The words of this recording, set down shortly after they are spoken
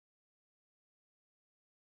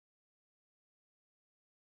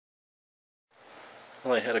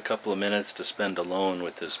Well, I had a couple of minutes to spend alone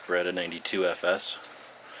with this Beretta 92 FS,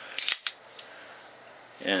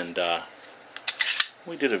 and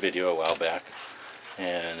we did a video a while back,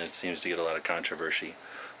 and it seems to get a lot of controversy.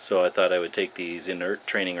 So I thought I would take these inert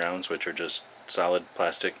training rounds, which are just solid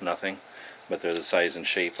plastic, nothing, but they're the size and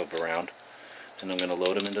shape of a round, and I'm going to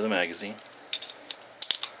load them into the magazine.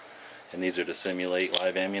 And these are to simulate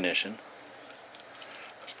live ammunition.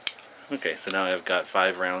 Okay, so now I've got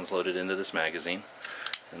 5 rounds loaded into this magazine,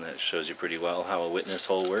 and that shows you pretty well how a witness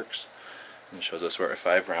hole works, and it shows us where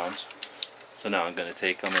 5 rounds. So now I'm going to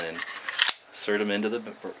take them and insert them into the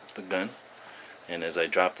gun, and as I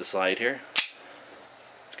drop the slide here,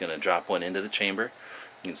 it's going to drop one into the chamber.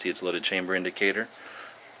 You can see its loaded chamber indicator.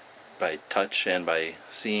 By touch and by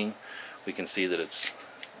seeing, we can see that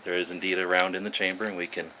there is indeed a round in the chamber, and we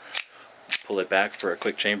can pull it back for a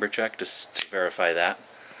quick chamber check to verify that.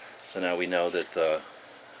 So now we know that the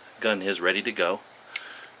gun is ready to go.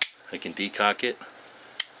 I can decock it,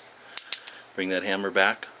 bring that hammer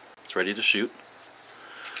back, it's ready to shoot.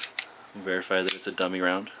 Verify that it's a dummy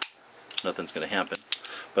round. Nothing's going to happen.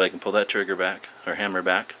 But I can pull that trigger back, or hammer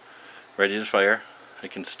back, ready to fire. I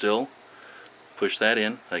can still push that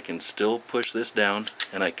in, I can still push this down,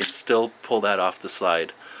 and I can still pull that off the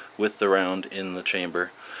slide with the round in the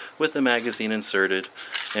chamber, with the magazine inserted,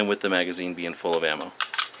 and with the magazine being full of ammo.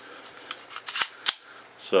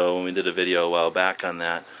 So when we did a video a while back on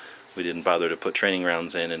that, we didn't bother to put training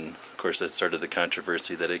rounds in, and of course that started the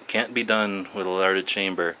controversy that it can't be done with a loaded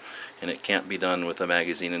chamber, and it can't be done with a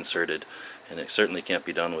magazine inserted, and it certainly can't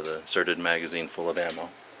be done with an inserted magazine full of ammo.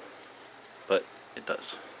 But it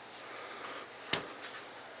does.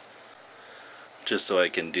 Just so I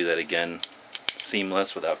can do that again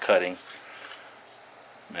seamless without cutting.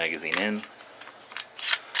 Magazine in.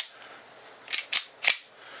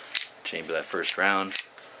 Chamber that first round.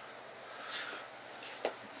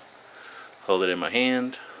 Hold it in my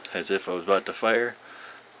hand as if I was about to fire.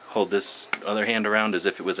 Hold this other hand around as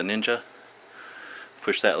if it was a ninja.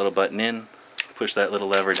 Push that little button in. Push that little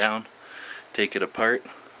lever down. Take it apart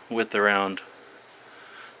with the round.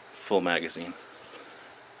 Full magazine.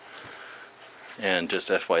 And just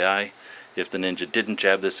FYI, if the ninja didn't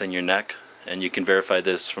jab this in your neck, and you can verify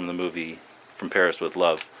this from the movie From Paris with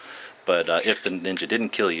Love, but if the ninja didn't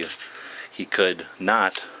kill you, he could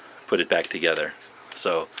not put it back together.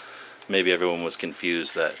 So maybe everyone was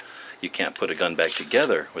confused that you can't put a gun back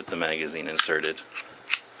together with the magazine inserted,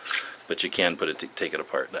 but you can take it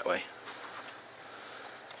apart that way.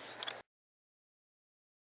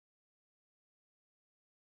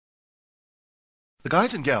 The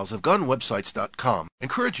guys and gals of GunWebsites.com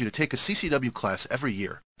encourage you to take a CCW class every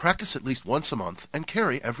year, practice at least once a month, and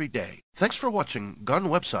carry every day. Thanks for watching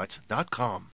GunWebsites.com.